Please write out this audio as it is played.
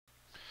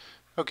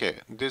Okay,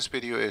 this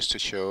video is to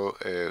show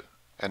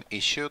an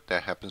issue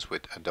that happens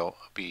with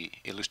Adobe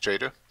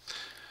Illustrator.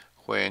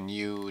 When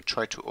you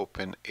try to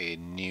open a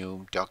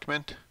new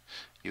document,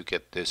 you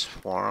get this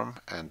form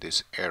and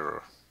this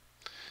error,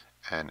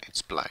 and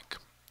it's blank.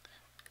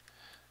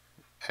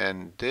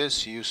 And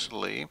this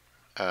usually,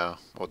 well,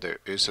 there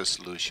is a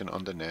solution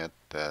on the net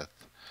that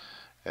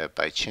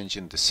by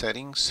changing the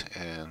settings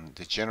and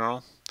the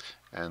general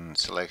and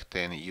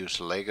selecting use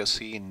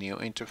legacy new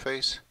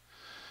interface,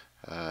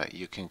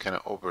 you can kind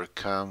of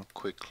overcome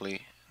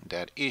quickly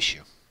that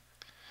issue.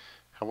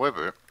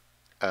 However,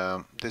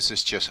 this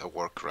is just a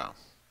workaround.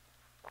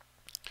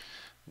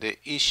 The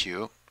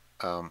issue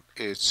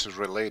is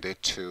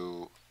related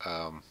to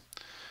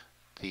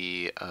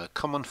the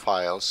common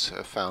files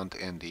found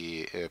in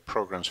the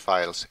programs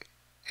files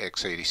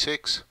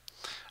x86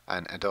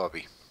 and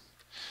Adobe.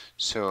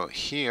 So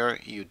here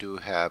you do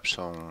have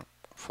some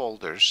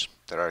folders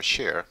that are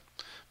shared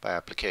by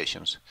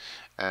applications,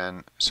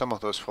 and some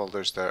of those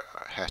folders that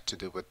have to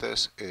do with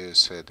this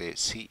is the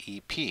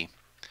CEP,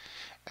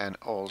 and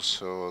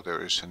also there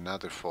is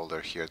another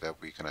folder here that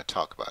we're going to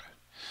talk about.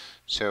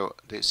 So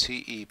the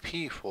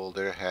CEP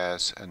folder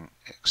has an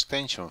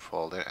extension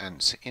folder,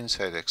 and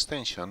inside the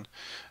extension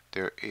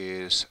there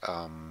is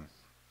a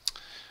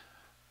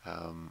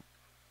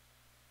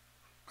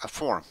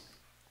form,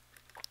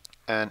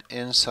 and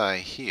inside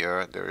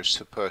here there is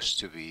supposed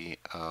to be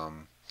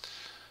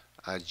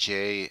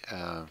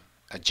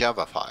a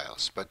Java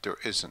files, but there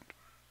isn't.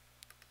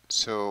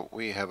 So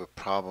we have a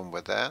problem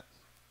with that.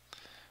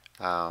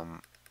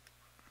 And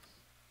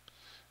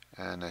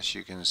as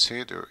you can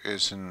see,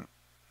 there's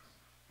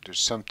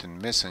something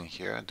missing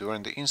here.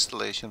 During the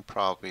installation,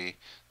 probably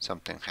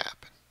something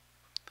happened.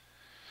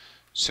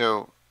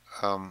 So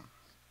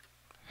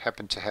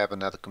happen to have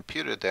another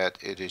computer that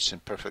it is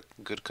in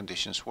perfect good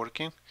conditions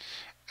working,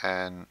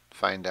 and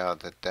find out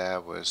that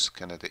that was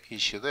kind of the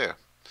issue there.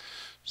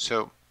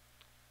 So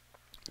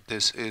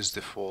this is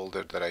the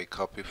folder that I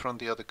copied from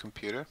the other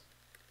computer,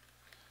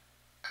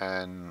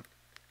 and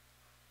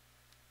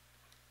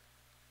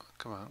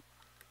come on,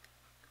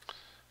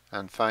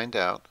 and find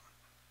out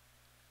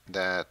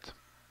that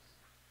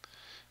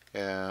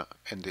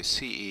in the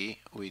CE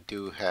we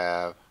do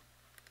have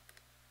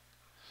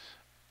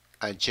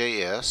a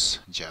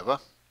Java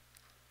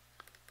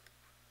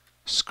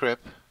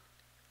script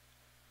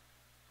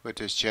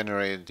which is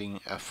generating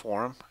a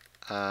form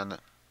and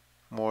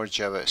more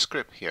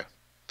JavaScript here.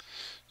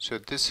 So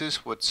this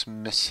is what's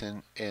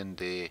missing in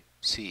the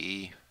CEP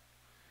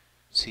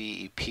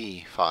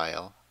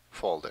file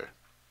folder.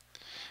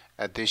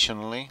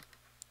 Additionally,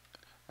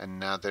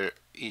 another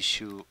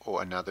issue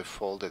or another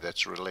folder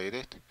that's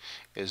related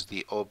is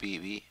the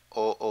OOBE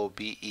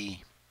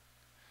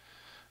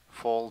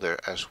folder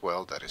as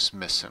well that is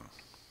missing.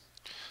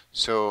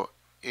 So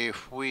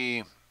if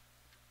we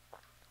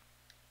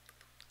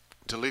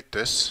delete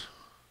this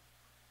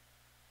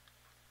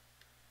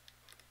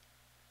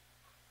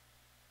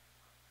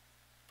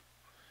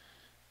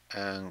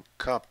and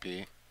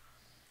copy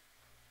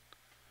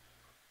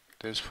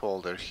this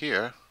folder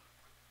here,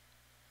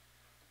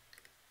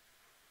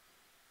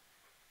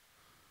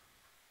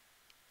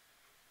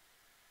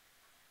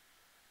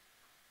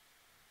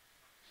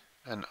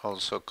 and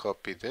also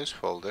copy this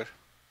folder,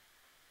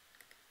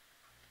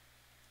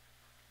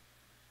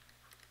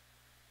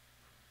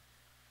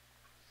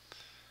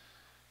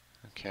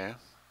 okay.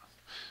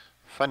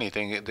 Funny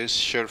thing, these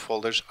shared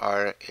folders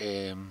are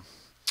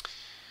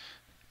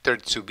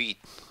 32-bit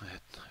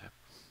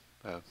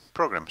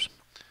programs.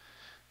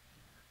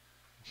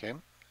 Okay,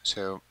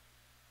 so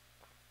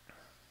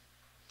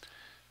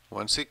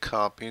once it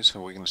copies,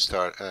 we can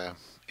start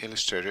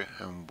Illustrator,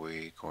 and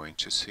we're going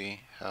to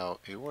see how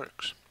it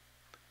works.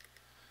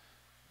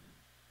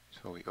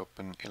 So we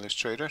open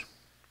Illustrator,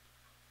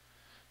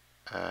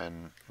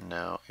 and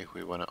now if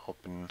we want to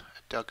open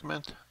a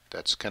document,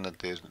 that's kind of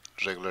the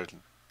regular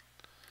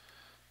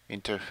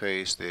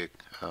interface, the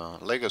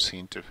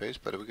legacy interface,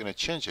 but we're going to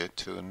change it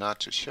to not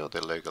to show the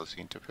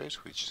legacy interface.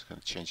 We're just going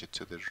to change it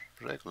to the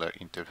regular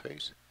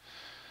interface,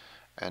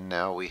 and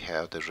now we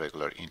have the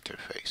regular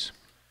interface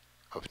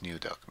of new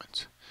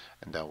documents,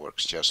 and that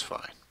works just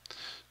fine.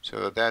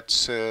 So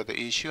that's the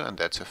issue, and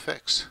that's a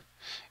fix.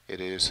 It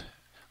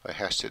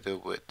has to do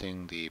with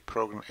the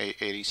program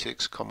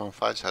x86 common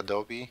files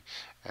Adobe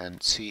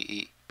and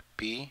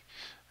CEP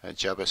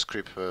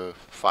JavaScript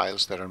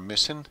files that are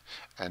missing,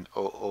 and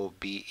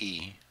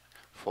OOBE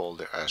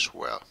folder as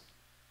well.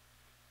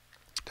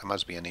 There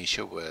must be an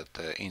issue with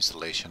the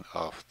installation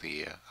of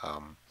the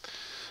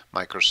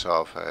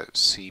Microsoft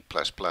C++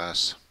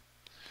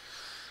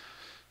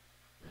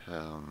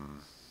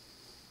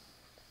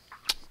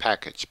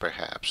 package,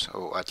 perhaps,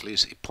 or at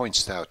least it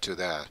points out to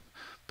that,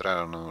 but I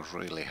don't know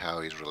really how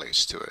it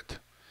relates to it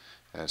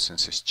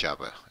since it's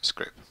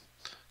JavaScript.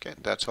 Okay,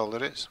 that's all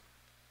it is.